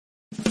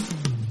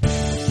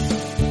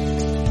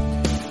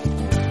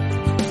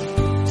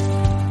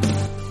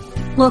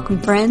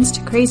Welcome, friends,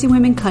 to Crazy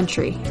Women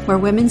Country, where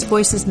women's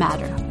voices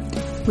matter.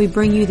 We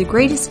bring you the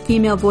greatest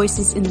female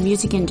voices in the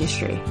music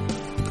industry,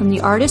 from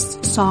the artists,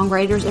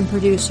 songwriters, and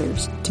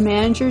producers, to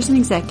managers and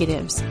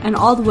executives, and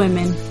all the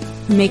women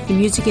who make the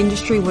music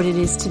industry what it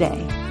is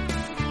today.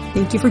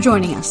 Thank you for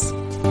joining us.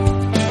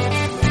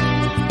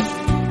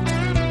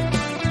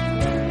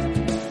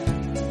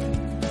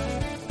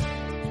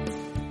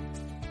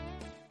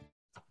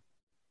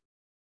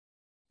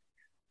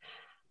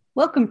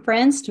 Welcome,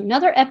 friends, to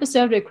another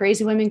episode of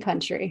Crazy Women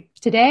Country.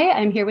 Today,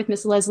 I'm here with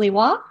Miss Leslie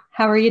Waugh.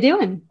 How are you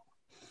doing?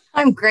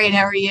 I'm great.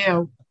 How are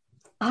you?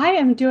 I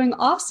am doing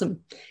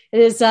awesome. It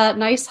is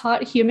nice,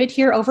 hot, humid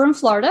here over in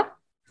Florida.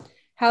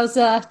 How's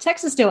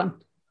Texas doing?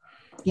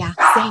 Yeah,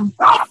 same.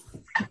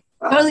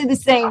 Totally the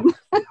same.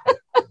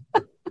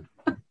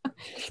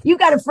 You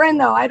got a friend,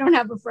 though. I don't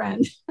have a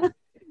friend.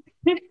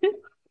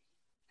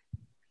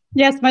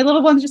 Yes, my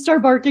little ones just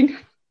start barking.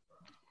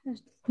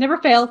 Never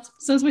fails.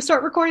 As soon as we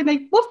start recording,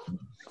 they woof.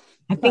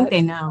 I think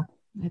they know.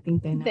 They do.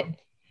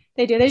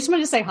 They do. They just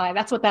wanted to say hi.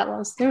 That's what that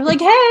was. They were like,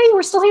 hey,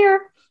 we're still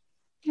here.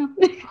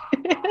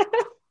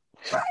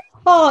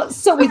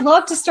 So we'd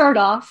love to start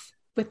off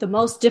with the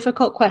most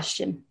difficult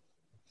question.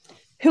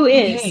 Who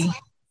is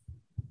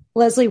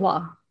Leslie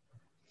Waugh?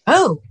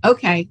 Oh,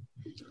 okay.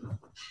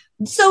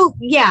 So,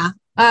 yeah.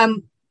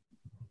 I'm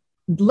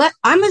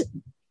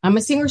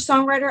a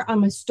singer-songwriter.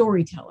 I'm a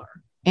storyteller.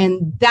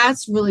 And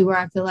that's really where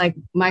I feel like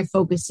my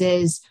focus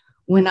is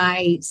when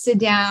I sit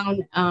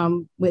down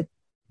with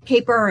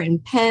paper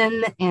and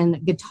pen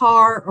and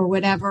guitar or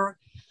whatever.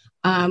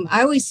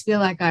 I always feel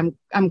like I'm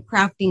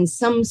crafting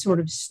some sort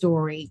of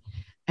story,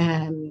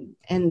 and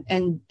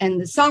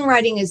the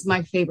songwriting is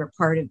my favorite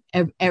part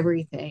of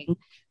everything.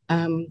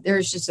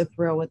 There's just a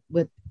thrill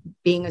with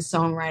being a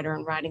songwriter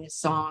and writing a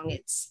song.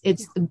 It's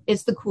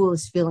the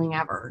coolest feeling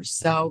ever.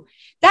 So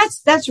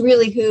that's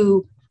really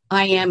who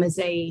I am as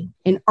an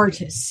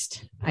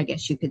artist, I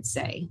guess you could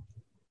say.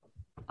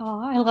 Oh,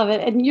 I love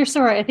it. And you're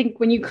so right. I think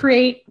when you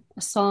create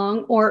a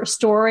song or a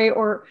story,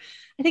 or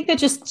I think that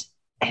just,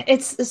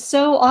 it's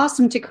so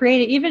awesome to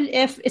create it, even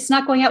if it's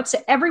not going out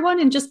to everyone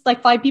and just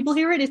like 5 people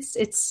hear it.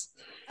 It's.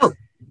 Oh,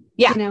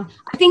 yeah. You know,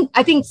 I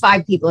think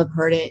 5 people have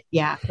heard it.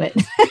 Yeah, but.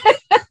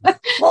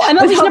 Well, I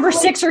know there's number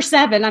 6 or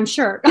 7. I'm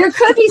sure there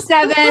could be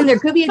 7. There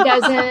could be a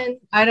dozen.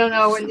 I don't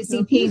know in this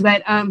EP,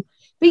 but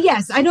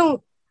yes,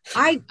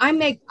 I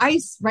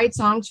write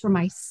songs for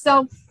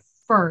myself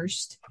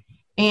first,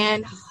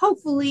 and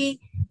hopefully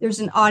there's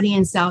an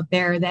audience out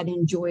there that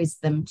enjoys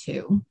them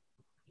too.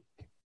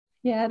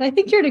 Yeah, and I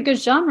think you're in a good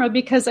genre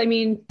because, I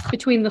mean,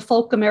 between the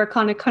folk,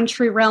 Americana,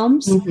 country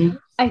realms,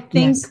 I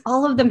think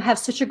all of them have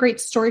such a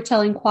great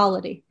storytelling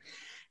quality.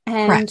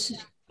 And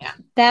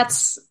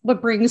that's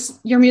what brings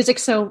your music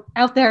so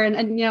out there.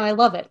 And I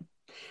love it.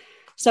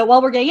 So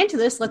while we're getting into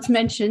this, let's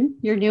mention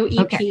your new EP.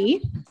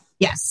 Okay.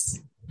 Yes.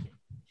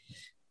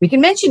 We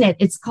can mention it.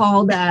 It's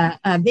called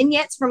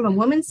Vignettes from a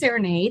Woman's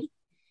Serenade.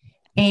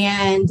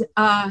 And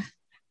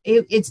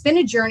it's been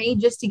a journey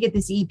just to get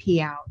this EP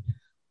out.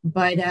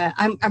 But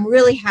I'm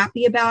really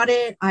happy about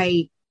it.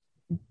 I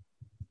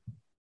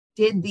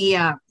did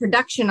the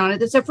production on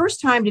it. It's the first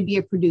time to be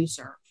a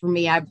producer for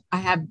me. I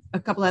have a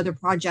couple other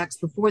projects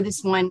before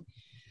this one,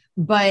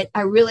 but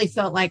I really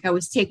felt like I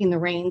was taking the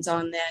reins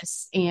on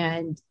this.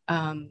 And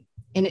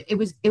it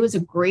was a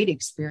great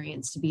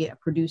experience to be a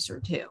producer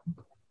too.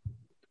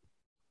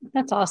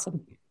 That's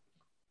awesome.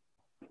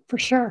 For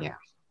sure. Yeah.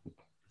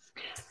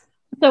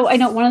 So I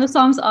know one of the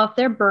songs off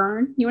there,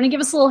 Burn. You want to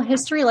give us a little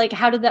history? Like,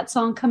 how did that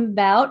song come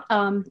about?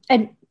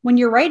 And when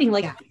you're writing,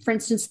 for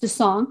instance, the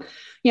song,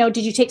 did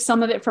you take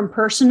some of it from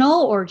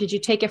personal, or did you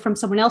take it from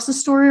someone else's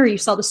story, or you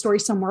saw the story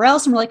somewhere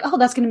else and were like, oh,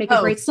 that's going to make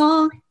a great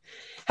song?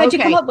 How'd you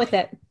come up with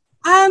it?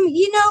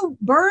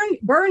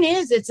 Burn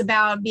it's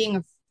about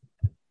being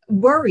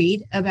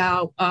worried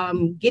about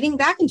getting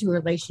back into a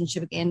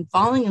relationship again,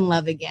 falling in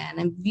love again.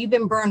 And if you've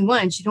been burned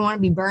once, you don't want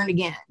to be burned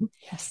again.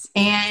 Yes.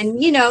 And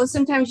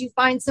sometimes you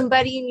find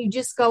somebody and you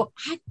just go,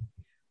 I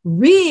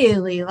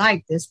really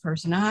like this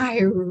person. I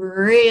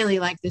really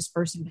like this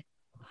person, but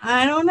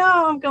I don't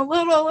know, I'm a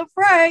little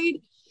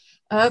afraid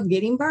of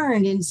getting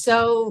burned. And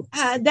so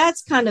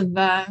that's kind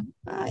of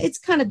it's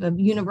kind of a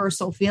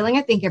universal feeling.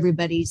 I think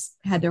everybody's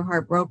had their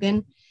heart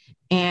broken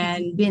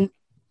and been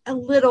a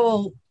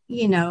little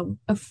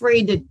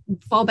afraid to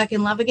fall back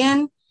in love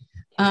again.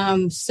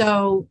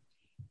 So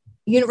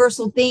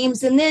universal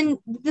themes. And then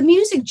the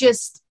music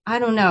just, I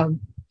don't know,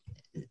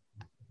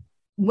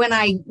 when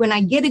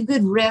I get a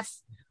good riff,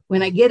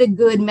 when I get a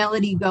good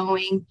melody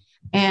going,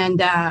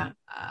 and I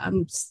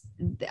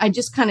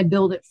just kind of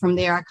build it from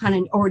there. I kind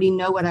of already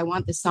know what I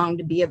want the song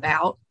to be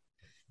about.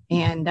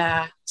 And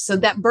so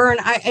that Burn,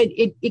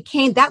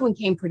 that one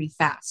came pretty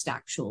fast,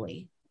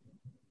 actually.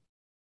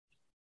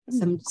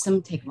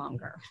 Some take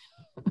longer.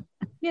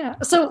 Yeah.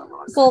 So,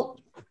 well,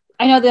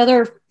 I know the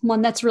other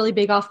one that's really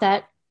big off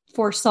that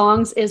 4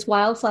 songs is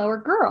Wildflower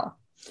Girl.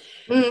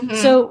 Mm-hmm.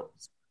 So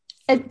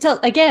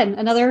again,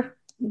 another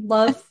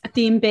love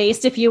theme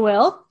based, if you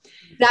will.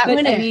 That but,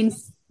 one is. I mean,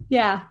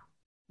 yeah.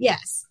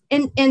 Yes.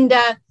 And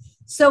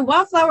so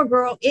Wildflower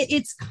Girl,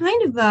 it's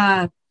kind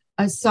of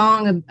a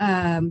song of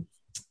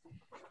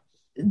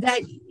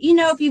that, you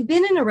know, if you've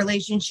been in a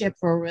relationship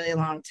for a really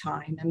long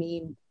time, I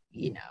mean,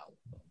 you know,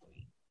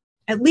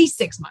 at least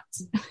 6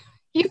 months,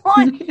 you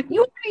want to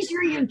be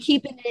sure you're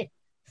keeping it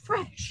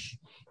fresh.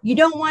 You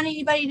don't want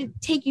anybody to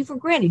take you for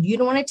granted. You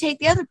don't want to take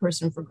the other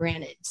person for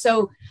granted.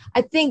 So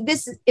I think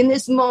in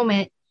this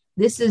moment,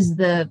 this is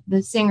the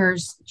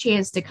singer's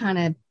chance to kind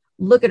of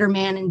look at her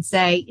man and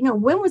say, you know,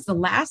 when was the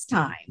last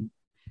time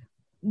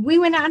we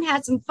went out and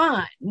had some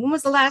fun? When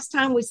was the last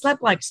time we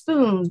slept like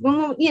spoons?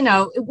 When, you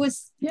know, it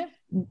was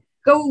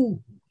go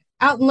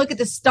out and look at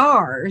the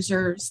stars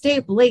or stay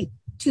up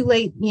too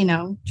late, you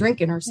know,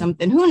 drinking or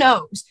something. Who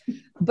knows?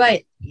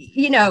 But,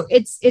 you know,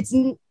 it's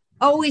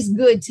always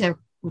good to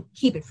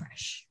keep it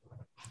fresh.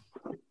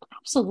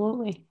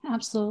 Absolutely.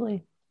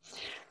 Absolutely.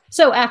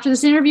 So after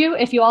this interview,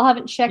 if you all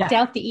haven't checked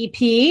out the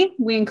EP,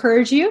 we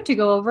encourage you to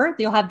go over.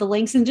 You'll have the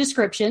links and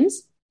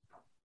descriptions.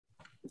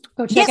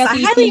 Go check out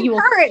the EP. Highly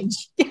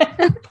encourage.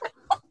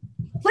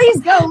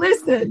 Please go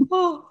listen.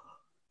 Oh,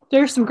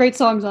 there's some great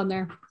songs on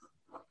there.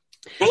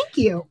 Thank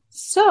you.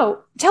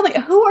 So tell me,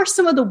 who are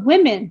some of the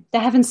women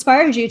that have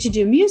inspired you to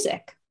do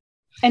music?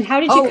 And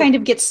how did you kind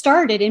of get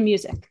started in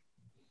music?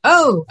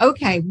 Oh,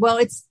 okay. Well,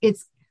 it's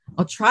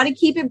I'll try to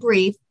keep it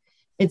brief.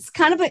 It's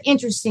kind of an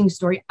interesting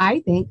story,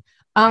 I think.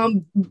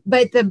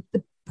 But the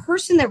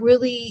person that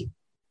really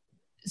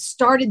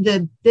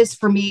started this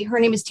for me, her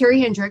name is Terry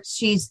Hendricks.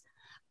 She's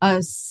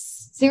a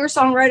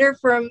singer-songwriter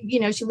from, you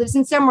know, she lives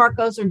in San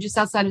Marcos or just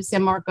outside of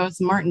San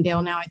Marcos,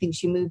 Martindale now. I think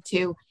she moved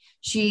to.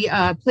 She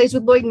plays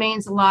with Lloyd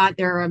Maines a lot.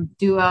 They're a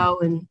duo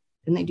and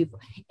they do.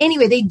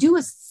 Anyway, they do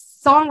a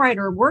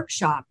songwriter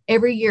workshop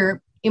every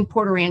year in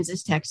Port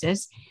Aransas,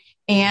 Texas.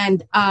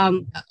 And,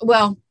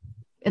 well,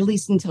 at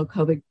least until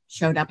COVID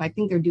showed up. I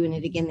think they're doing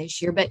it again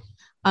this year. But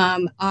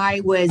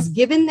I was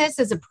given this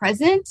as a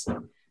present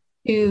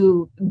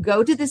to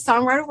go to the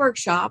songwriter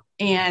workshop,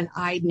 and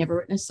I'd never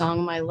written a song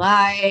in my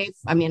life.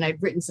 I mean,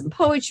 I'd written some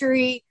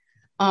poetry,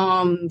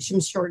 some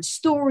short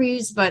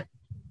stories, but,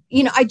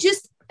 you know, I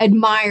just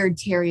admired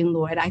Terry and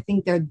Lloyd. I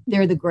think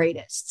they're the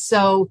greatest.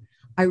 So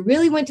I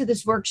really went to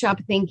this workshop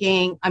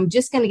thinking I'm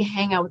just going to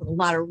hang out with a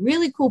lot of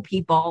really cool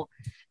people.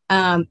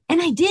 And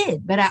I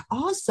did, but I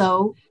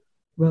also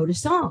wrote a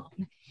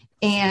song,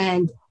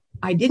 and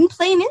I didn't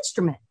play an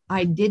instrument.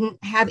 I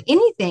didn't have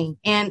anything.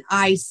 And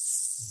it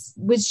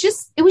was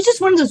just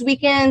one of those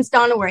weekends,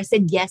 Donna, where I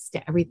said yes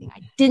to everything.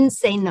 I didn't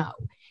say no.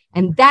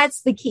 And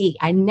that's the key.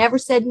 I never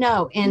said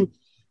no. And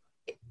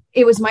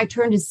it was my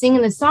turn to sing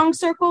in the song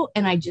circle.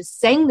 And I just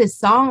sang this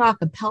song a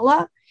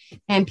cappella,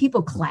 and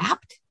people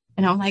clapped.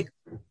 And I'm like,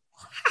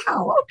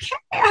 wow, okay,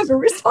 I have a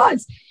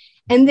response.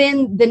 And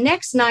then the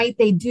next night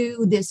they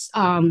do this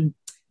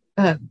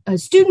a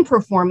student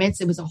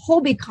performance. It was a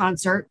whole big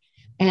concert.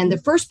 And the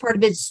first part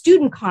of it is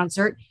student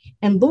concert.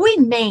 And Lloyd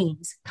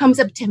Maines comes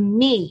up to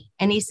me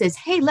and he says,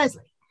 hey,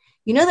 Leslie,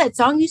 you know that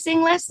song you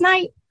sang last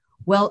night?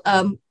 Well,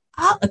 I'll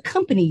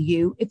accompany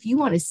you if you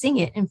want to sing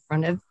it in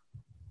front of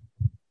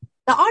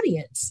the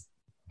audience.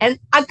 And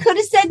I could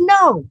have said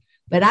no,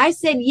 but I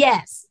said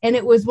yes. And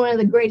it was one of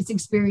the greatest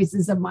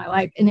experiences of my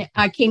life. And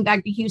I came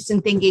back to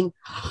Houston thinking,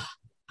 oh,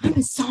 I'm a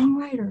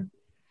songwriter.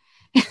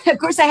 Of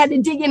course, I had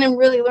to dig in and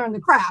really learn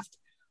the craft,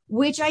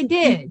 which I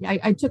did.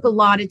 I took a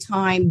lot of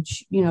time,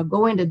 you know,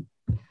 going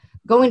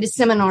to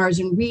seminars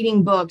and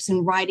reading books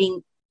and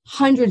writing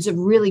hundreds of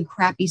really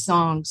crappy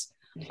songs,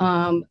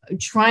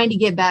 trying to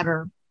get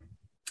better.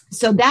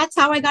 So that's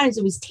how I got it.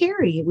 It was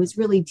Terry. It was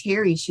really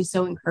Terry. She's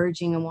so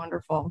encouraging and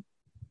wonderful.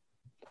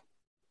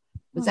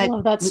 I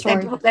love that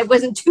story. That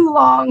wasn't too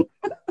long.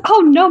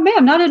 Oh, no,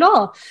 ma'am, not at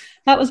all.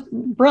 That was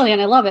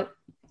brilliant. I love it.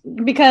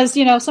 Because,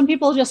 you know, some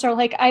people just are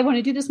like, I want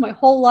to do this my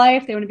whole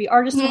life. They want to be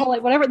artists their whole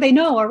life, whatever they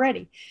know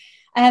already.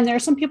 And there are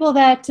some people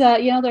that,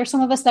 you know, there are some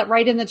of us that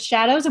write in the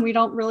shadows and we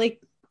don't really,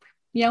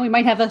 you know, we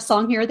might have a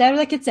song here or there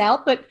that gets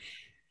out, but,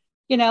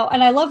 you know,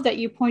 and I love that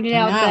you pointed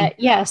out that,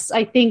 yes,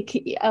 I think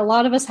a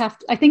lot of us have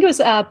to, I think it was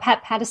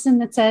Pat Pattison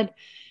that said,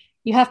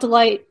 you have to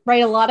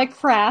write a lot of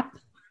crap.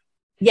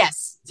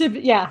 Yes. To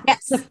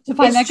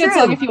find that good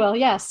song, if you will.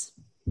 Yes.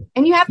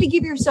 And you have to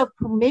give yourself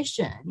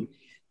permission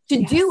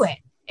to do it.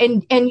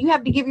 And you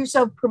have to give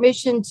yourself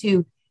permission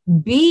to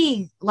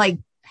be like,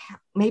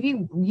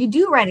 maybe you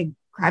do write a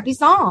crappy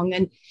song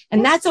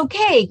and that's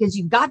okay. Cause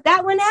you got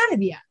that one out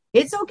of you.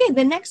 It's okay.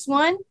 The next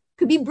one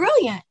could be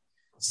brilliant.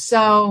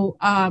 So,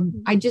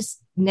 I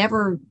just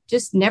never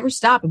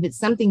stop. If it's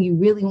something you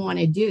really want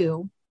to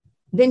do,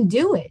 then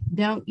do it.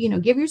 Don't, you know,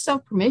 give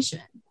yourself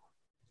permission.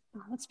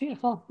 Oh, that's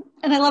beautiful.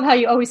 And I love how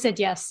you always said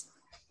yes.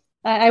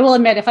 I will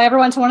admit, if I ever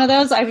went to one of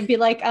those, I would be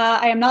like,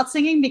 I am not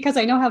singing because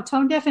I know how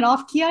tone deaf and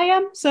off key I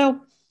am.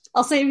 So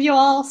I'll save you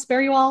all,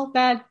 spare you all.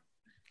 Bad.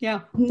 Yeah.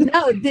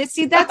 No,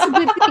 see, that's a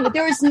good thing.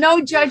 There was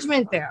no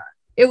judgment there.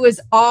 It was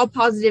all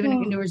positive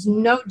and there was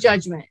no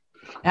judgment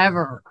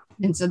ever.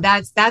 And so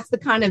that's the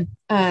kind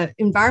of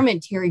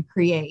environment Terry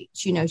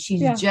creates. You know,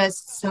 she's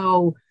just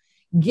so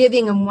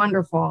giving and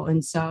wonderful.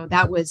 And so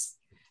that's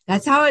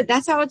how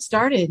it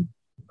started.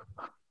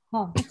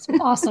 Oh, that's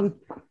awesome.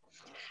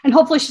 And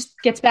hopefully she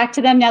gets back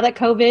to them now that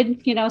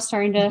COVID, you know,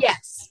 starting to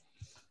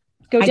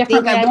go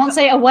differently. I won't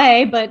say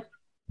away, but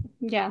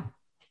yeah.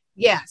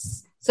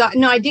 Yes. So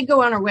no, I did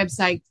go on our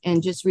website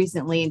and just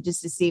recently and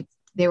just to see if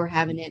they were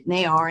having it, and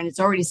they are, and it's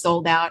already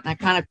sold out. And I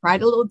kind of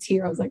cried a little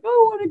tear. I was like,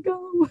 oh, I want to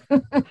go.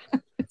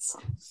 It's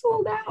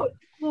sold out.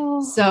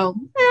 Oh. So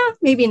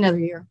maybe another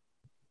year.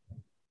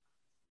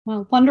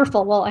 Well,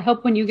 wonderful. Well, I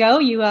hope when you go,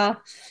 you at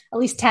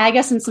least tag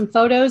us in some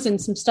photos and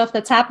some stuff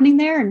that's happening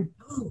there, and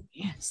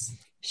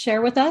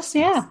share with us.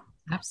 Yeah,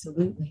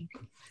 absolutely.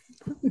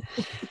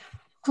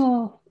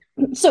 Oh,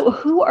 so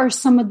who are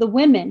some of the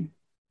women,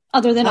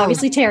 other than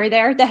obviously Terry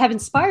there, that have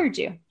inspired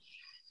you?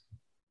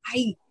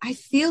 I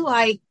feel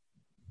like,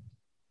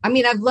 I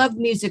mean, I've loved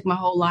music my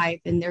whole life,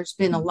 and there's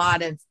been a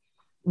lot of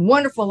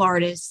wonderful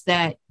artists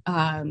that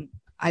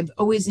I've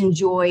always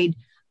enjoyed.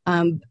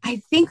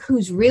 I think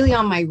who's really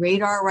on my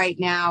radar right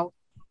now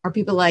are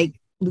people like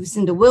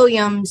Lucinda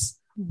Williams,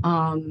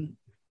 you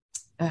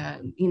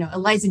know,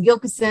 Eliza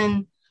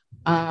Gilkyson,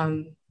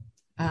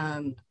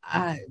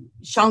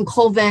 Sean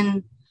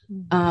Colvin.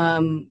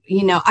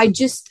 You know, I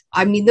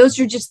mean, those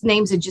are just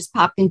names that just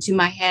popped into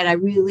my head. I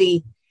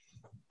really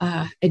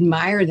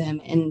admire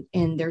them,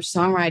 and their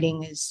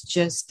songwriting is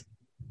just,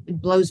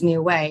 it blows me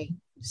away.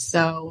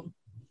 So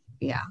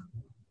yeah,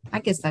 I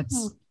guess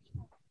that's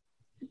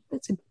a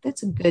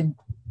good,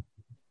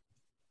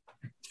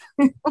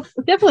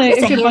 definitely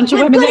a good bunch of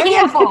women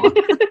there.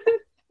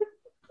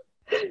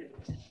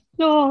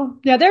 Oh,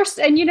 yeah,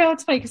 and you know,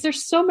 it's funny because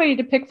there's so many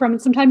to pick from,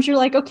 and sometimes you're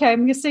like, okay, I'm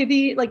gonna say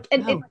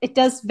it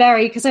does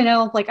vary, because I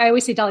know, like, I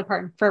always say Dolly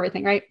Parton for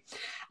everything, right?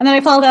 And then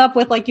I followed up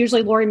with like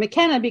usually Lori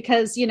McKenna,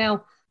 because, you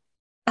know,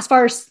 as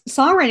far as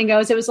songwriting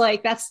goes, it was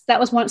like that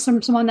was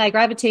someone that I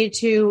gravitated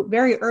to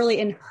very early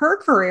in her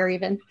career,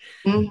 even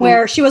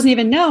where she wasn't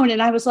even known,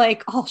 and I was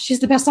like, oh, she's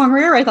the best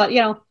songwriter. I thought,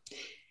 you know,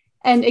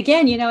 and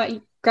again, you know,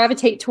 I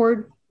gravitate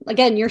toward,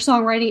 again, your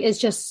songwriting is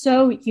just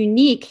so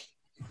unique,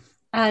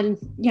 and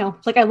you know,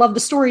 like, I love the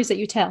stories that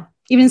you tell,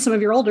 even some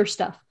of your older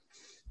stuff.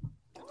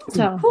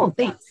 So cool,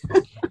 thanks.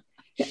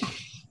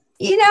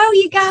 You know,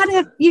 you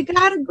gotta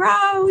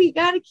grow, you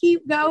gotta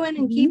keep going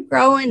and keep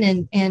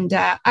growing. And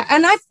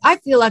I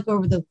feel like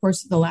over the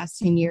course of the last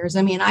 10 years,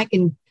 I mean,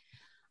 I'm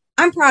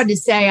proud to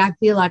say, I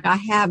feel like I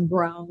have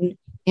grown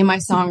in my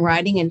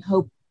songwriting, and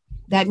hope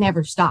that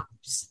never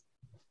stops.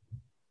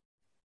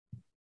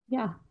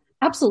 Yeah,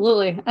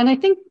 absolutely. And I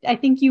think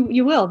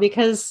you will,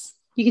 because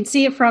you can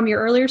see it from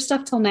your earlier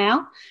stuff till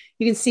now.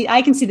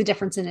 I can see the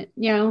difference in it,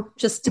 you know,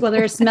 just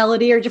whether it's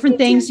melody or different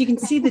things, you can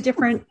see the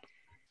different,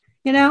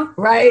 you know?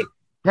 Right.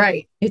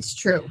 It's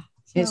true.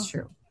 It's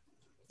true.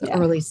 The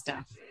early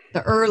stuff,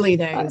 the early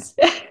days.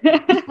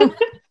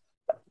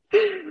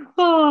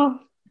 Oh,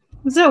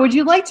 so would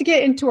you like to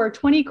get into our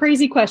 20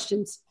 crazy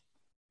questions?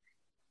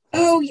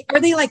 Oh,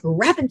 are they like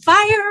rapid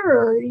fire,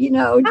 or, you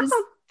know, just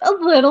a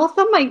little?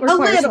 Some might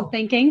require some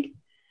thinking.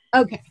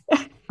 Okay.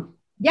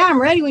 Yeah,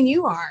 I'm ready when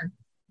you are.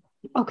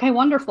 Okay,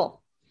 wonderful.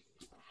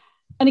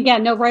 And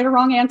again, no right or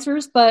wrong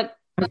answers, but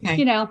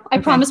you know, I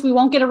promise we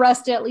won't get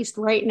arrested, at least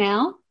right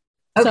now.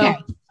 Okay.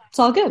 So it's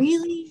all good.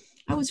 Really?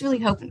 I was really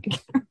hoping to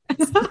get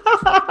arrested.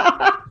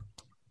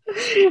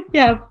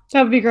 Yeah,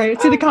 that would be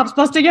great. See the cops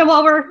busting in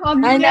while we're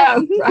on. I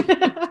know.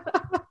 Right.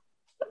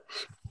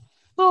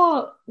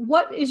 Oh,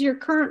 what is your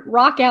current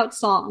rock out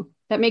song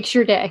that makes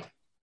your day?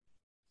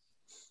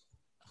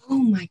 Oh,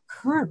 my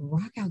current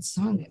rock out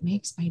song that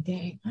makes my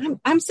day.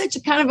 I'm such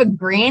a kind of a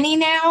granny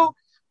now.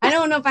 I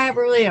don't know if I have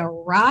really a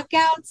rock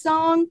out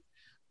song.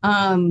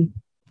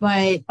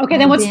 But okay,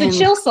 then what's the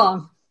chill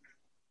song?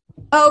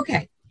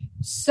 Okay.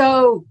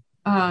 So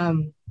right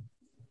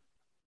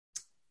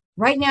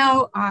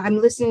now I'm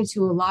listening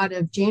to a lot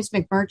of James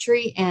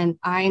McMurtry, and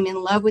I'm in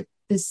love with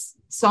this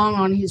song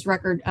on his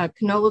record,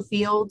 Canola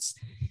Fields.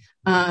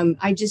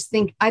 I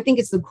think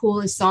it's the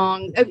coolest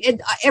song.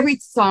 Every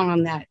song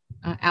on that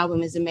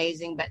album is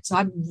amazing, but so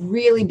I've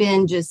really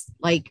been just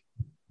like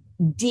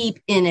deep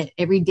in it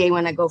every day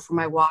when I go for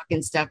my walk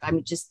and stuff.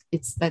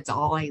 That's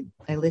all I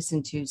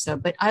listen to. So,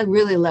 but I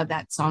really love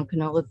that song,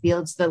 Canola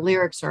Fields. The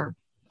lyrics are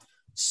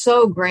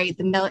so great.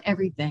 The melody,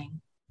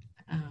 everything.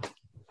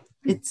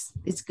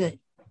 It's good.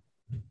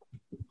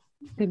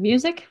 Good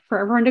music for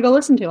everyone to go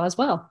listen to as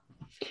well.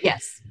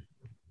 Yes.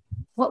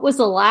 What was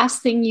the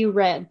last thing you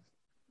read?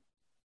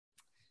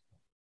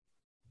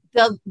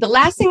 The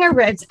last thing I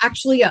read is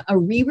actually a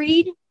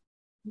reread,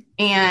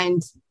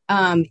 and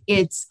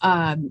it's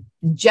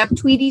Jeff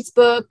Tweedy's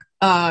book,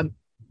 How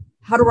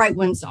to Write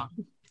One Song.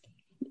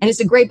 And it's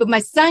a great book.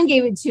 My son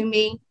gave it to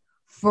me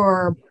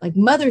for like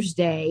Mother's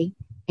Day,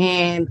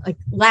 and like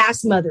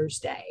last Mother's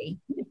Day.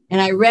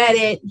 And I read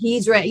it.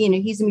 He's read, you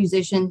know, he's a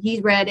musician. He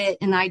read it.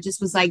 And I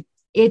just was like,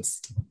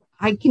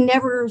 I can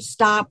never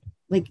stop.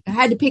 Like, I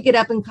had to pick it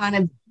up and kind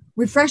of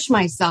refresh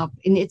myself.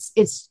 And it's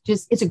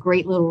a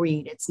great little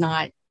read. It's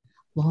not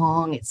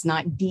long. It's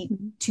not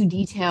too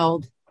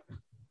detailed.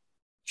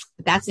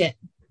 But that's it.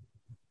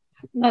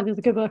 That is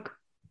a good book.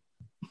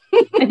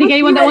 I think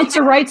anyone that wants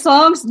to write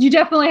songs, you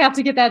definitely have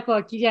to get that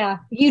book. Yeah.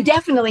 You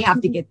definitely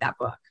have to get that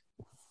book.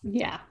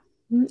 Yeah.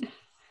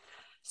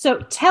 So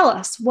tell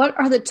us, what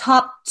are the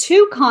top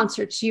 2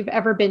 concerts you've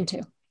ever been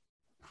to?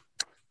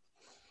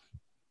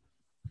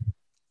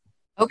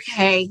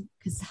 Okay,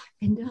 because I've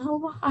been to a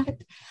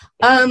lot.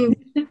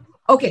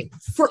 Okay,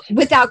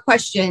 without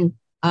question,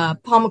 Paul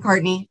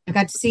McCartney. I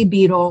got to see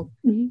Beatle.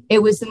 Mm-hmm. It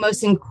was the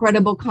most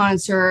incredible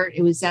concert.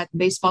 It was at the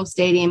baseball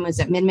stadium. It was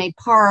at Minute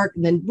Park.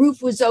 And the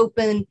roof was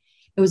open.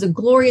 It was a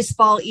glorious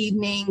fall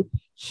evening.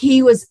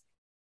 He was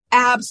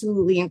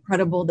absolutely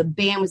incredible. The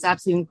band was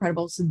absolutely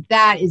incredible. So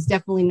that is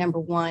definitely number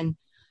 1.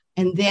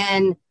 And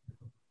then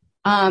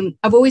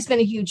I've always been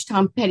a huge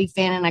Tom Petty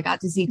fan, and I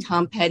got to see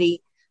Tom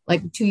Petty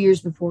like 2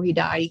 years before he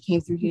died. He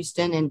came through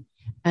Houston,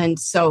 and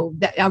so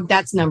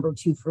that's number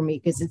 2 for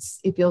me, because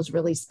it feels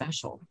really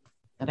special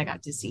that I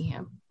got to see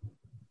him.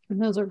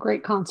 And those are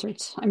great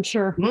concerts, I'm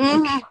sure.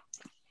 Mm-hmm.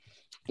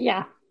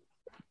 Yeah.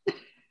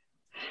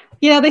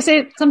 Yeah, they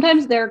say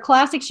sometimes there are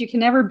classics you can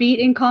never beat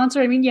in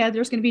concert. I mean, yeah,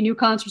 there's going to be new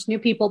concerts, new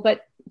people,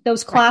 but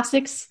those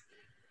classics.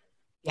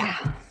 Right.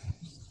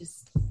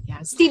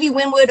 Yeah. Stevie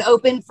Winwood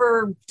opened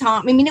for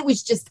Tom. I mean, it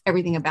was just,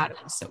 everything about it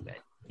was so good.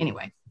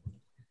 Anyway,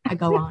 I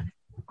go on.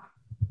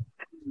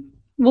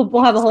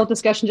 We'll have a whole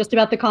discussion just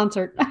about the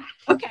concert.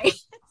 Okay.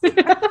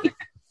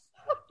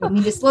 Don't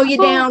mean to slow you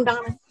down,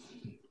 Donna.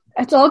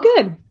 It's all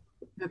good.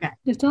 Okay.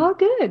 It's all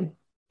good.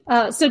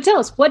 So tell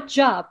us, what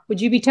job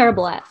would you be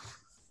terrible at?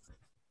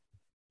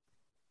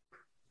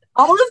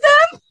 All of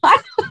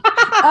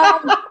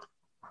them?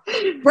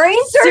 Brain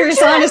surgery.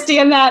 Serious honesty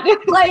in that.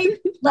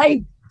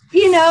 like,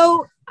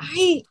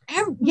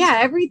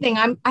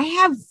 everything. I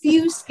have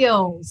few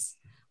skills.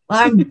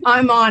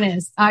 I'm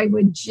honest. I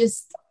would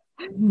just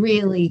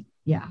really,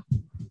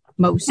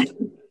 most.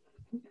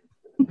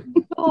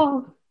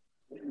 Oh.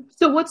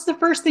 So what's the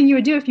first thing you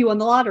would do if you won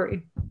the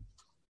lottery?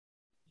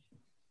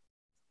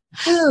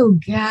 Oh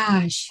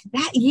gosh.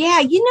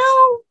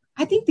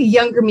 I think the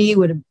younger me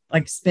would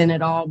have spent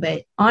it all,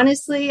 but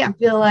honestly, I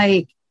feel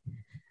like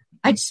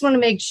I just want to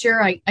make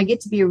sure I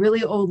get to be a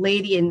really old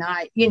lady and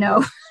not,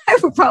 I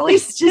would probably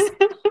just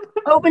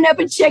open up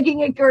a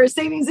checking or a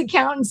savings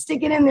account and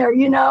stick it in there,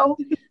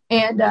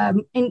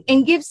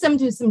 and give some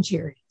to some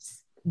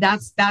charities.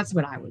 That's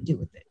what I would do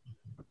with it.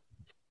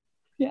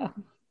 Yeah.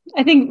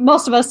 I think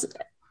most of us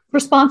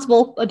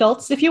responsible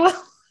adults, if you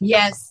will.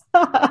 Yes.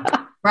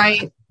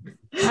 Right.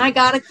 I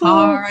got a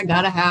car. I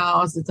got a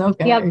house. It's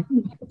okay. Yep.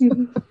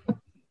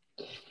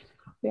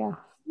 Yeah.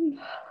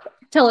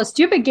 Tell us,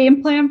 do you have a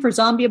game plan for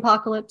zombie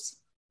apocalypse?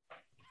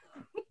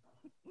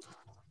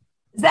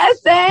 Is that a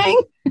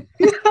thing?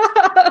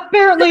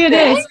 Apparently it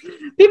is.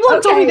 People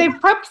have told me they've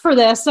prepped for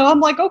this. So I'm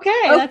like,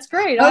 okay, that's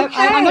great. Okay.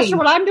 I'm not sure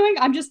what I'm doing.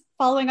 I'm just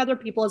following other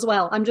people as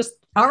well. I'm just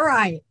all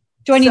right.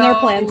 Joining their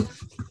plan.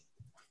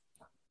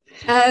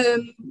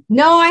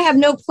 No, I have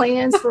no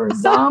plans for a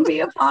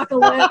zombie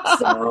apocalypse.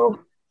 So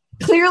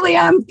clearly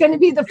I'm going to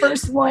be the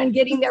first one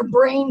getting their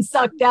brain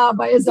sucked out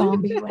by a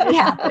zombie when it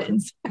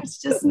happens.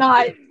 It's just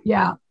not,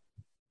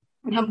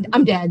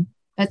 I'm dead.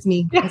 That's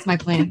me. That's my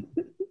plan.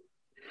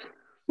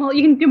 Well,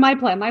 you can do my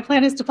plan. My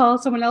plan is to follow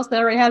someone else that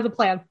already has a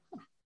plan.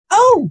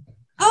 Oh,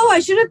 I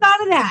should have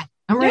thought of that.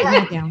 I'm writing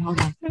that down.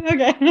 Hold on.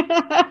 Okay.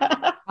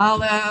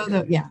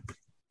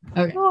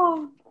 Okay.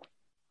 Oh.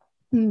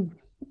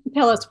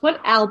 Tell us, what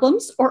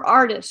albums or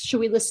artists should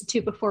we listen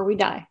to before we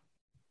die?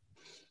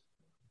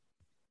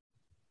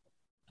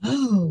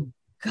 Oh,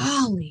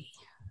 golly.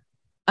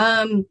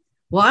 Well,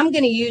 I'm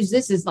going to use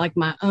this as like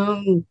my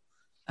own,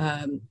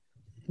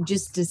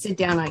 just to sit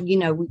down on,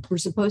 we're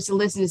supposed to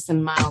listen to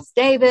some Miles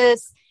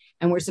Davis,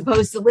 and we're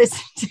supposed to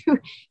listen to,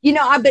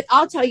 but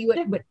I'll tell you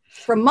what,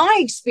 from my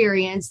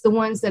experience, the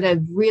ones that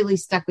have really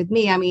stuck with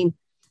me, I mean,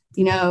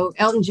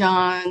 Elton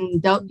John,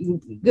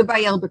 Goodbye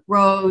Yellow Brick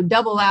Road,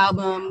 double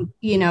album,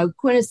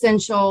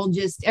 quintessential,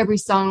 just every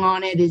song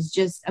on it is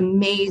just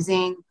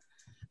amazing.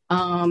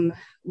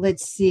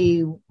 Let's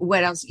see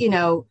what else,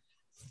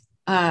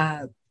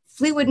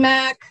 Fleetwood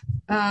Mac.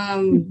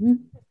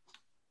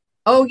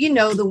 Oh,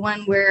 the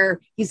one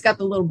where he's got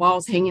the little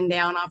balls hanging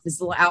down off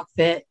his little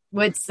outfit.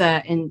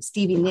 And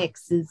Stevie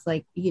Nicks is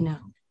like, doing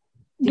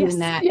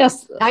that.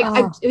 Yes.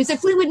 It was a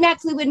Fleetwood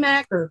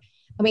Mac, or,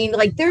 I mean,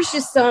 like, there's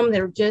just some that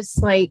are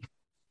just like,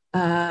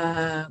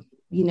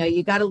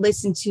 you got to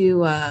listen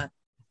to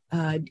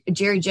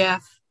Jerry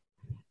Jeff,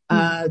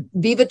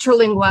 Viva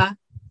Terlingua.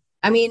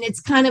 I mean, it's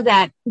kind of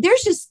that.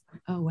 There's just,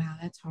 oh, wow,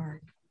 that's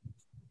hard.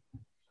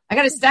 I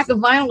got a stack of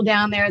vinyl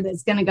down there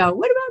that's going to go,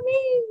 what about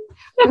me?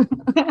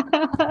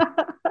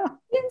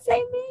 Didn't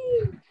say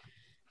me.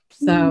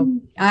 So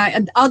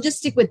I'll just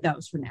stick with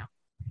those for now.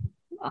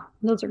 Oh,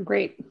 those are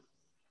great.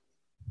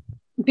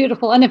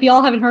 Beautiful. And if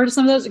y'all haven't heard of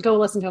some of those, go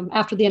listen to them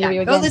after the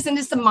interview. Go listen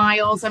to some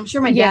Miles. I'm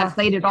sure my dad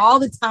played it all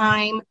the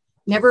time.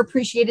 Never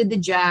appreciated the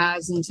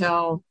jazz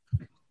until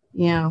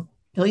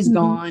he's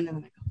gone. And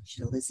I'm like, I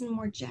should have listened to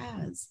more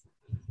jazz.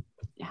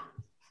 Yeah.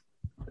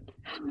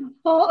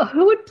 Well,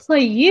 who would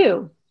play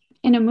you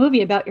in a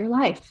movie about your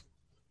life?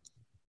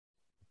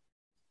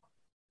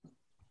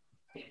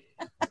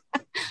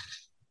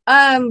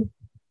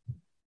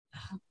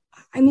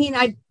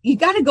 You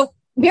got to go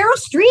Meryl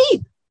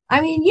Streep.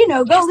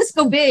 Let's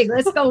go big.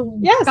 Let's go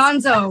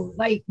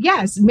Gonzo.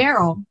 Yes,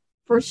 Meryl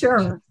for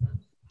sure.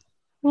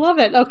 Love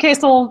it. Okay,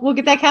 so we'll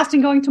get that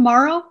casting going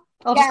tomorrow.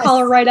 I'll just call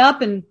her right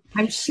up, and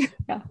I'm sure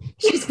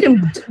she's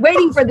been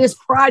waiting for this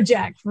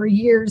project for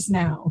years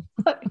now.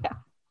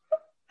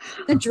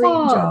 The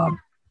dream job.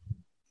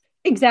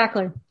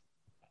 Exactly.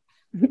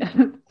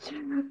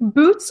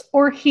 Boots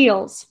or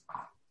heels?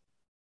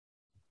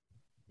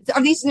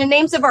 Are these the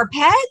names of our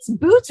pets?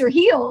 Boots or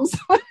heels?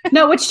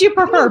 No, which do you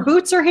prefer,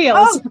 boots or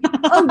heels?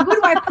 What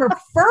do I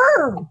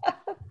prefer?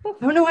 I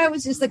don't know. I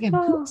was just looking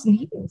at boots and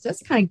heels.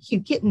 That's kind of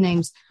cute kitten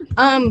names.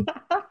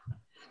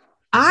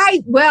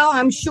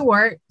 I'm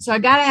short, so I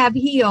gotta have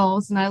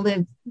heels, and I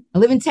live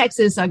in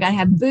Texas, so I gotta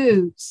have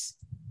boots.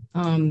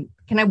 Can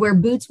I wear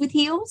boots with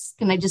heels?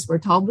 Can I just wear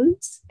tall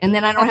boots, and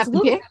then I don't have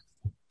to pick?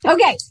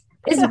 Okay,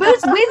 it's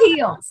boots with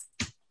heels.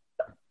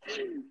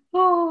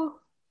 Oh,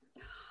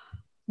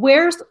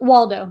 where's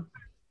Waldo?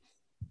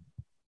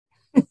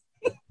 The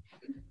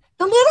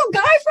little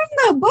guy from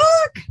the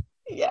book.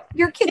 Yeah,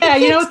 your kid.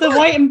 Yeah, with the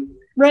white and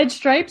red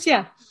stripes.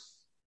 Yeah.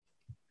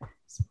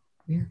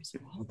 Where's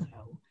Waldo?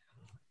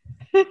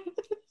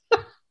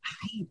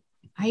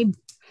 I'm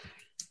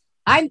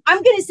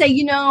gonna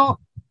say,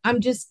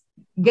 I'm just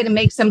gonna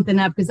make something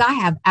up because I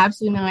have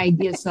absolutely no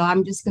idea. So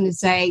I'm just gonna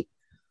say,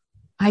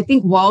 I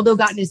think Waldo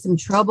got into some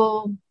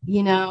trouble,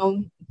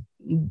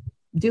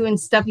 doing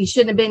stuff he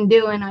shouldn't have been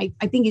doing. I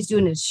think he's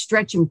doing a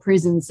stretch in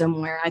prison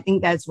somewhere. I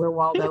think that's where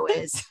Waldo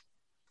is.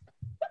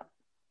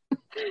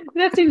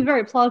 That seems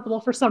very plausible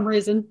for some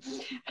reason.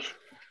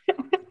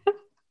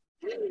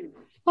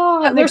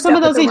 There's some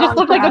of those he just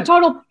looked like a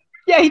total.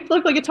 Yeah, he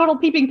looked like a total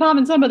peeping Tom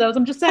in some of those.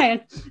 I'm just saying.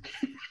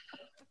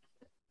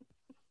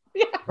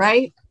 Yeah.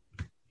 Right?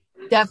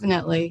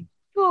 Definitely.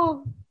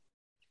 Oh,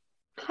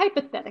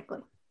 hypothetically,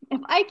 if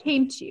I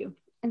came to you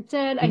and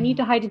said, I need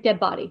to hide a dead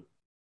body,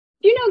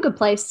 do you know a good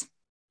place?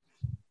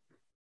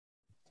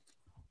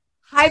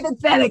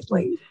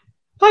 Hypothetically.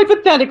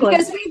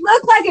 Because we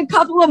look like a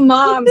couple of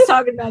moms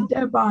talking about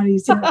dead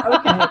bodies here.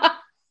 Okay.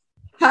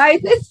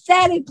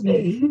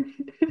 Hypothetically.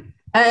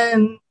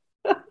 I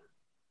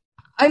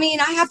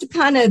have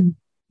to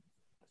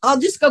I'll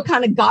just go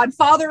kind of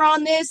Godfather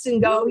on this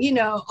and go,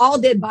 all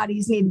dead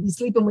bodies need to be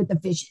sleeping with the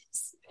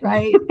fishes,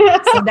 right?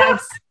 So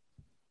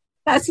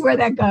that's where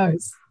that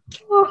goes.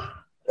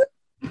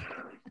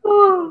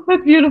 Oh,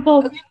 that's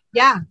beautiful.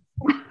 Yeah.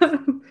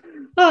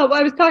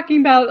 I was talking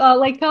about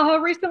Lake Tahoe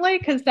recently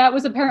because that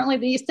was apparently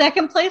the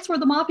second place where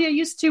the mafia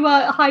used to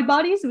hide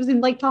bodies. It was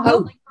in Lake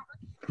Tahoe.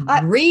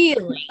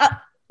 Really?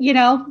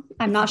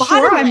 I'm not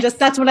sure.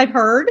 That's what I've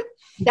heard.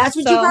 That's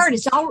what you've heard.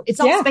 It's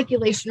all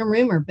speculation and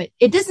rumor, but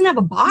it doesn't have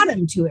a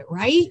bottom to it,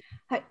 right?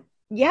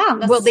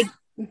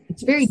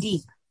 It's very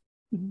deep.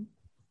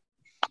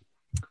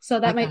 So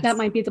that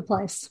might be the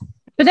place.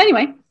 But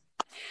anyway,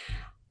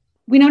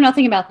 we know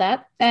nothing about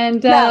that.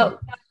 And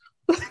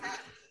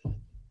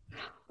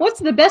what's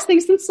the best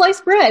thing since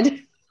sliced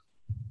bread?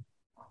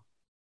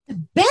 The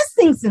best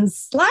thing since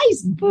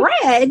sliced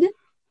bread?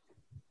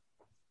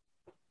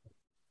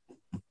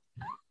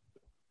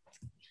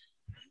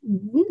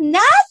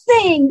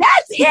 Nothing.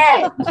 That's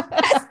it.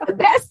 That's the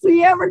best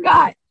we ever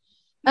got.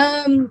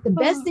 The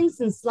best thing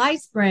since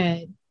sliced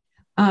bread.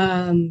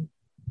 And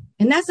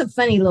that's a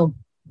funny little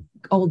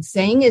old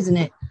saying, isn't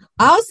it?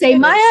 I'll say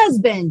my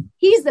husband.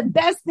 He's the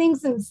best thing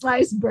since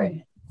sliced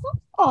bread.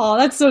 Oh,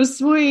 that's so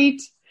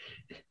sweet.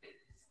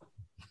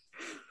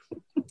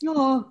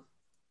 Oh.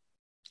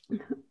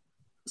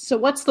 So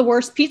what's the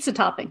worst pizza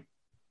topping?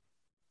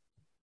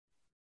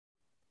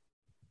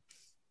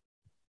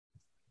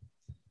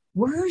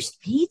 Worst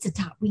pizza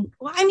topping?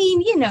 Well, I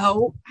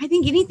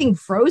think anything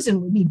frozen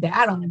would be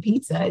bad on a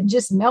pizza. It'd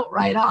just melt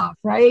right off,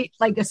 right?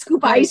 Like a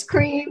scoop of ice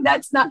cream.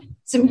 That's not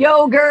some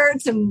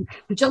yogurt, some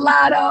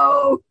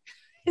gelato.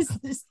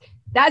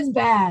 That's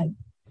bad.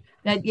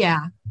 So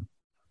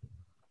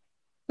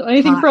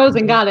anything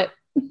frozen, got it.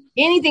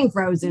 Anything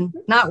frozen,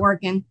 not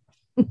working.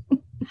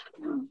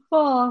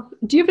 Oh,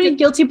 do you have any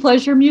guilty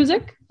pleasure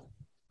music?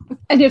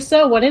 And if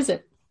so, what is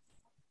it?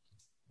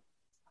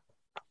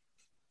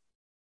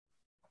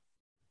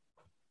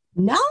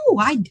 No,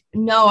 I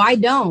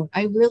don't.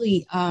 I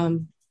really, I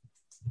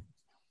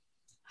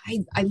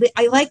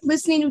like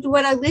listening to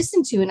what I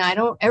listen to, and I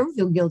don't ever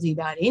feel guilty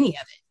about any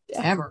of it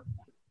ever.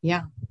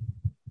 Yeah.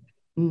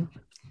 I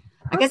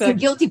guess some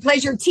guilty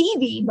pleasure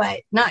TV,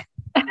 but not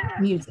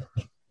music.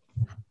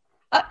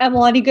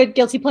 Any good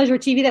guilty pleasure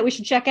TV that we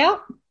should check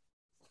out?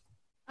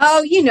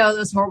 Oh,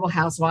 those Horrible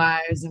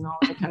Housewives and all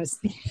that kind of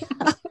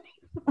stuff.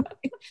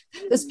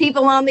 Those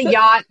people on the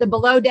yacht, the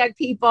below deck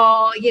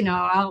people,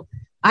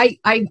 I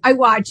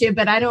watch it,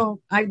 but I don't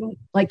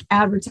like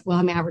advertise. Well,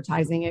 I'm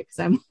advertising it because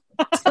I'm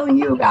telling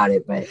you about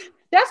it, but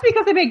that's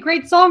because they make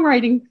great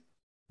songwriting.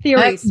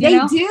 theories. They you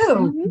know? do.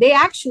 Mm-hmm. They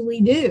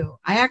actually do.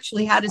 I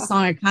actually had a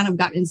song. I kind of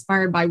got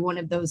inspired by one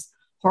of those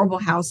Horrible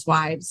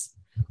Housewives.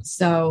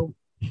 So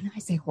I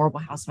say Horrible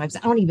Housewives. I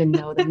don't even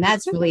know them.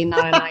 That's really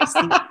not a nice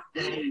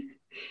thing.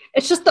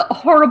 It's just the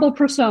horrible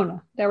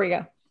persona. There we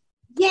go.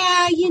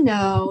 Yeah, you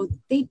know,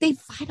 they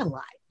fight a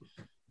lot.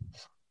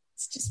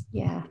 It's just,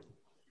 yeah.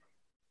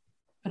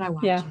 But I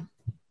watch it.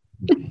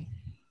 Okay.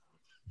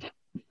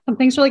 Some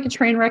things are like a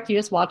train wreck. You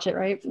just watch it,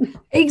 right?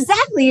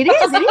 Exactly. It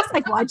is. It is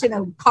like watching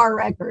a car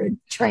wreck or a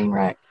train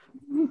wreck.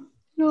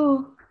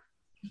 Oh.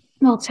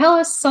 Well, tell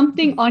us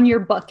something on your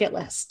bucket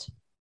list.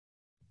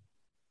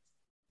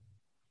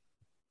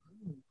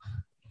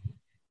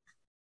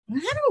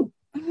 I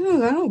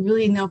don't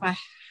really know if I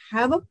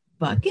have a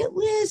bucket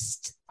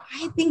list.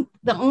 I think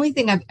the only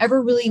thing I've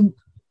ever really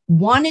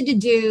wanted to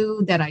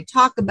do that I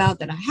talk about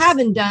that I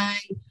haven't done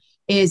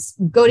is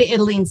go to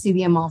Italy and see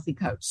the Amalfi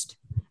Coast.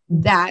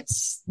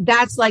 That's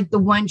like the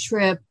one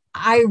trip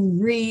I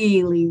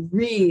really,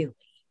 really,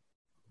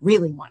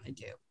 really want to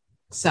do.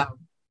 So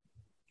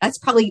that's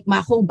probably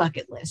my whole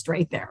bucket list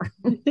right there.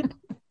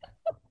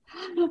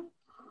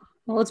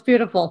 Well, it's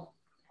beautiful.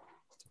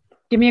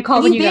 Give me a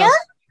call when you go.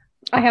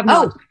 I have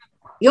not.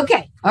 Oh,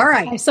 okay. All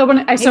right. I still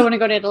want to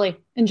go to Italy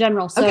in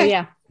general. So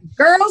yeah.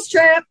 Girls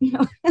trip.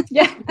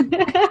 Yeah.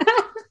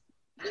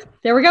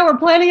 There we go. We're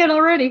planning it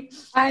already.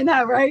 I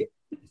know, right?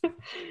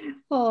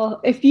 Oh,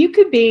 if you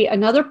could be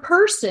another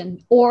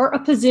person or a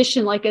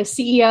position like a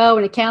CEO,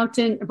 an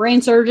accountant, a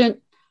brain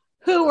surgeon,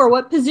 who or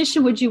what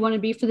position would you want to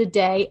be for the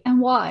day and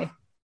why?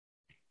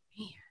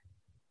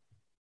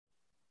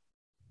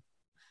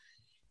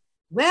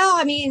 Well,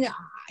 I mean,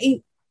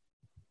 I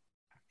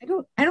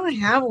don't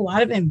have a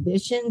lot of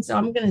ambition, so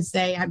I'm going to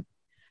say I'd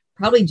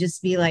probably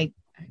just be like,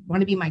 I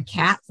want to be my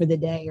cat for the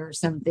day or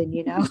something,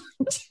 you know,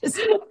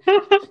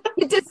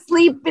 just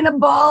sleep in a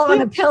ball on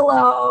a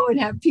pillow and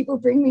have people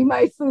bring me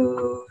my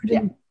food.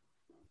 And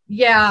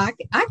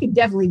I could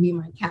definitely be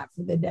my cat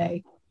for the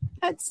day.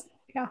 That's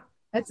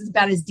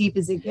about as deep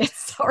as it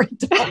gets. Sorry,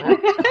 Donna.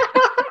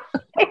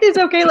 It's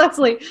okay,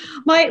 Leslie.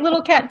 My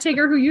little cat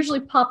Tigger, who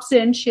usually pops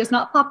in, she has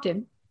not popped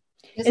in,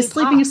 is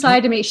sleeping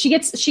aside to me. She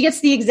gets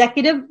the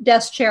executive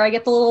desk chair. I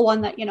get the little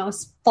one that, you know,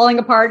 is falling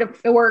apart.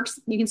 It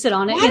works. You can sit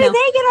on it. Why do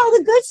they get all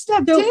the good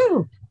stuff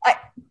too?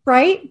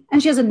 Right?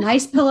 And she has a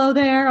nice pillow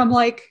there. I'm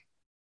like,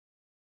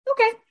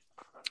 okay.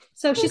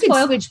 So she's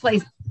spoiled. Switch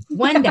place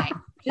one day.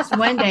 Just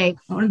one day.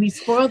 I want to be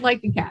spoiled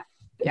like the cat.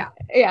 Yeah.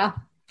 Yeah.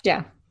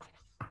 Yeah.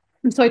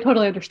 And so I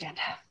totally understand.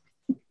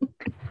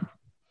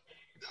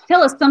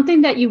 Tell us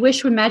something that you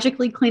wish would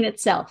magically clean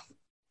itself.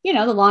 You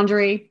know, the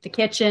laundry, the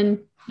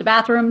kitchen, the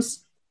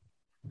bathrooms,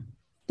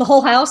 the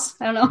whole house.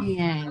 I don't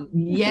know.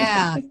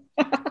 Yeah.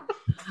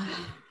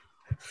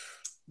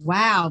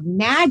 Wow.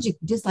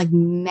 Just like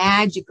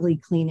magically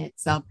clean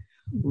itself.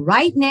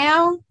 Right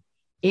now,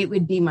 it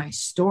would be my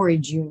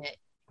storage unit.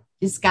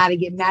 Just got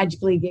to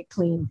magically get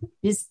clean.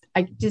 It's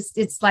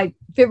like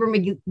Fibber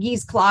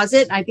McGee's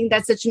closet. I think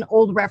that's such an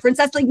old reference.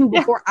 That's like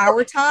before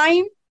our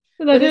time.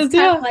 That is,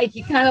 yeah. Like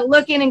you kind of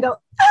look in and go,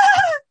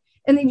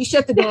 and then you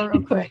shut the door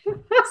real quick.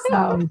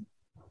 So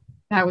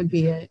that would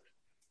be it.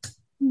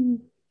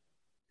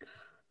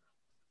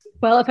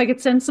 Well, if I could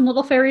send some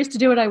little fairies to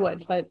do it, I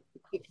would, but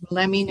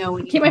let me know.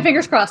 Keep my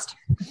fingers crossed.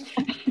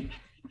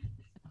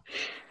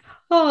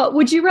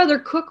 Would you rather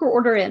cook or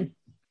order in?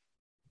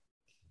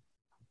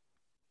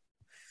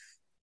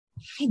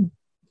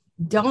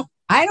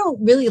 I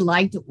don't really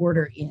like to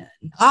order in.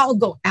 I'll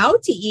go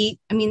out to eat.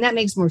 I mean, that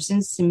makes more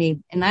sense to me.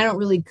 And I don't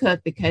really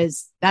cook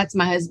because that's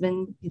my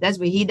husband. That's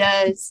what he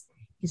does.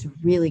 He's a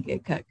really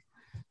good cook.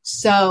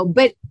 So,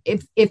 but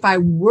if I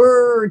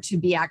were to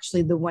be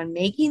actually the one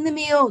making the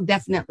meal,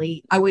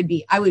 definitely I would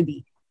be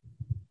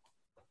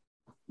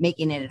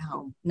making it at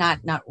home,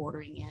 not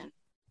ordering in.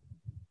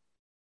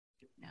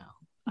 No.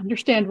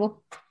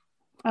 Understandable.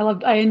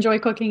 I enjoy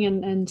cooking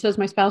and so does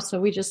my spouse. So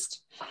we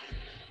just.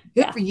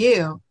 Good for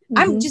you. Mm-hmm.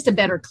 I'm just a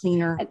better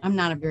cleaner. I'm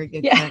not a very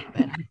good cook,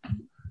 but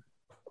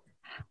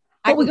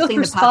I can go clean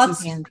through the pots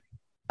spots and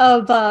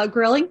pans. Of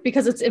grilling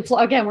because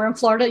again, we're in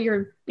Florida.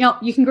 You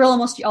can grill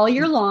almost all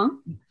year long.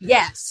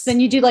 Yes.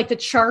 Then you do like the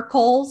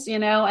charcoals,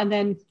 and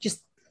then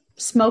just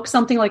smoke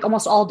something like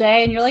almost all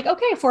day. And you're like,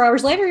 okay, 4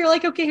 hours later, you're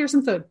like, okay, here's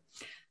some food.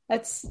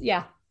 That's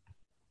yeah.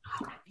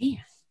 Oh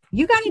man,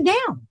 you got it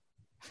down.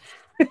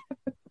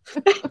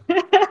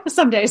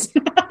 Some days.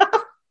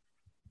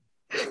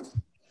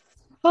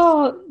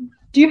 Oh,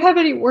 do you have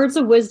any words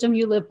of wisdom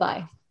you live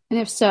by? And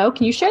if so,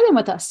 can you share them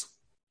with us?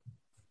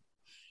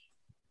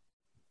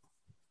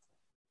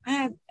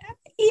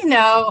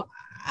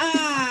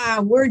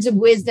 Words of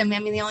wisdom. I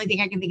mean, the only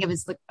thing I can think of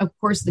is, of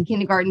course, the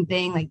kindergarten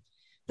thing, like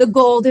the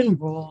golden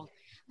rule.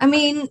 I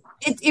mean,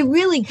 it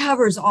really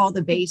covers all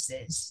the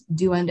bases.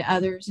 Do unto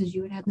others as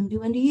you would have them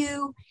do unto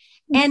you.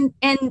 And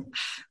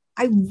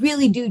I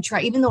really do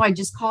try, even though I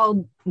just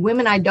called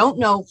women I don't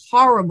know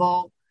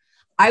horrible,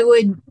 I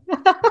would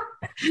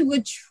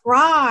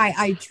try.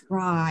 I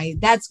try.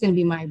 That's going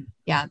to be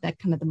that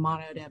kind of the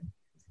motto to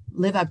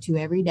live up to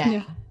every day.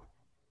 Yeah.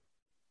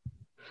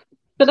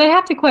 But I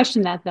have to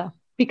question that though,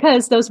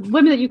 because those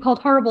women that you called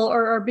horrible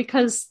are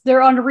because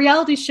they're on a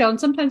reality show, and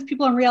sometimes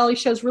people on reality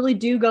shows really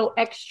do go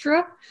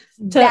extra.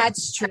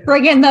 That's true.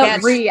 Bring in the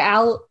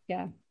reality.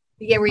 Yeah.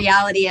 The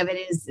reality of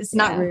it is it's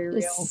not very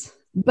real,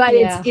 but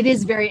it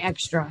is very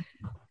extra.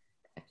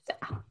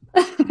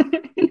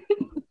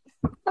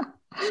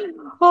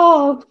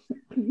 Oh,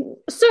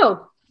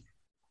 so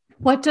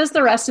what does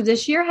the rest of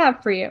this year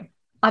have for you?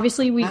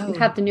 Obviously, we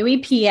have the new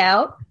EP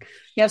out.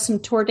 You have some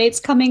tour dates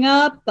coming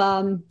up,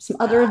 some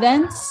other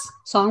events,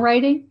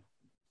 songwriting.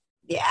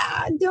 Yeah,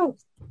 I don't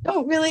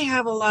really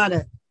have a lot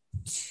of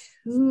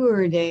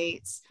tour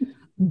dates,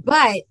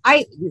 but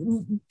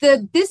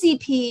this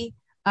EP,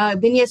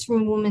 Vignettes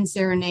from a Woman's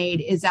Serenade,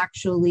 is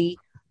actually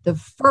the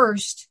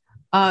first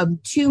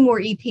of 2 more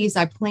EPs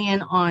I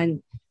plan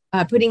on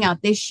putting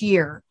out this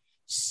year.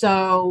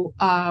 So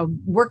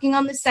working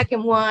on the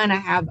second one, I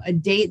have a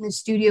date in the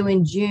studio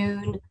in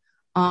June.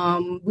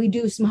 We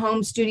do some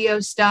home studio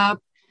stuff,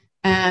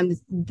 and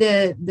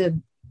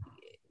the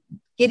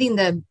getting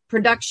the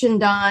production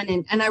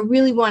done, and I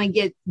really want to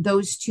get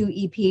those 2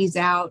 EPs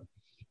out.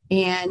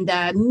 And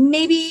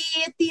maybe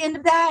at the end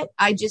of that,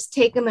 I just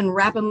take them and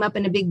wrap them up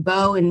in a big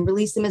bow and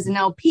release them as an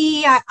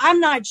LP. I'm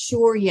not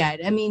sure yet.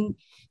 I mean,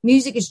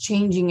 music is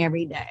changing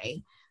every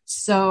day.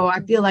 So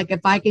I feel like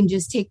if I can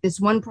just take this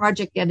one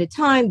project at a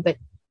time, but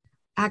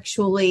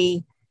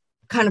actually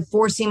kind of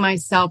forcing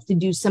myself to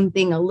do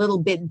something a little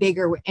bit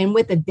bigger and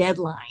with a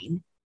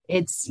deadline,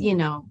 it's,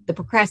 the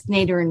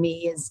procrastinator in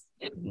me is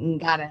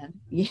gotta.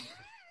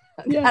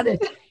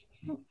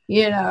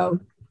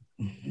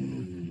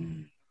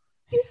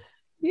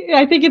 Yeah,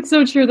 I think it's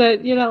so true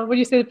that, when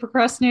you say the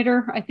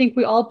procrastinator, I think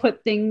we all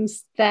put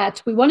things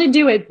that we want to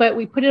do it, but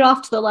we put it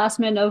off to the last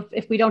minute of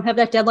if we don't have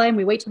that deadline,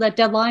 we wait till that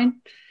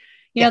deadline.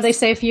 You know, they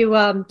say if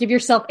you give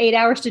yourself 8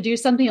 hours to do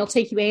something, it'll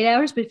take you 8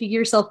 hours, but if you give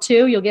yourself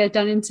 2, you'll get it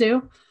done in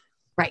 2.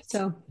 Right.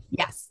 So,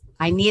 yes,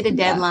 I need a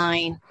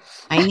deadline.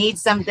 I need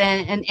something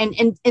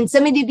and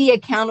somebody to be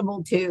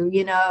accountable to,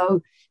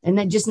 and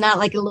then just not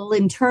like a little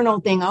internal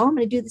thing. Oh, I'm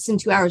going to do this in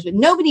 2 hours, but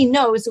nobody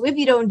knows. So if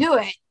you don't do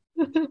it,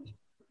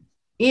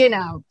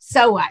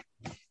 so what?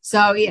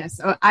 So,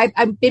 yes,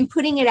 I've been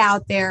putting it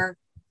out there.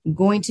 I'm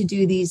going to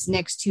do these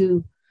next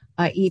 2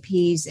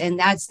 EPs. And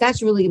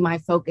that's really my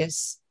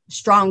focus,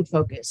 strong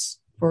focus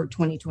for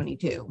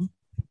 2022.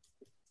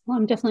 Well,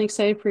 I'm definitely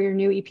excited for your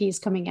new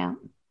EPs coming out.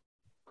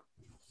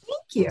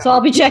 Thank you. So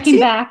I'll be checking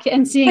back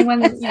and seeing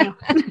when,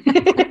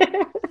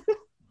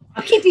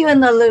 I'll keep you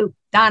in the loop,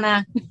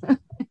 Donna.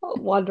 Oh,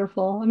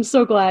 wonderful. I'm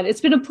so glad.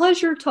 It's been a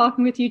pleasure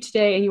talking with you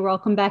today, and you're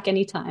welcome back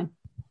anytime.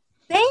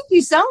 Thank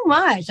you so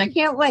much. I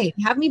can't wait.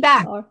 Have me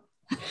back.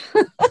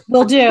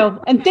 Will do.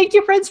 And thank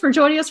you, friends, for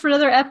joining us for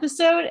another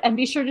episode. And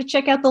be sure to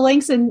check out the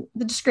links in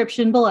the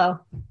description below.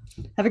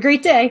 Have a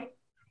great day.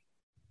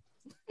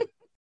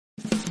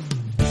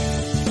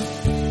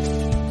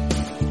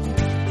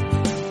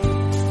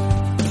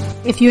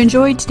 If you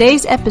enjoyed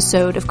today's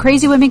episode of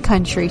Crazy Women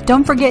Country,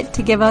 don't forget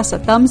to give us a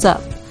thumbs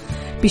up.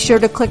 Be sure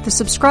to click the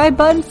subscribe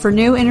button for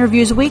new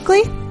interviews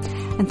weekly.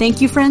 And thank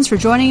you, friends, for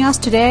joining us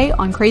today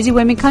on Crazy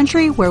Women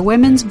Country, where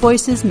women's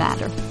voices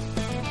matter.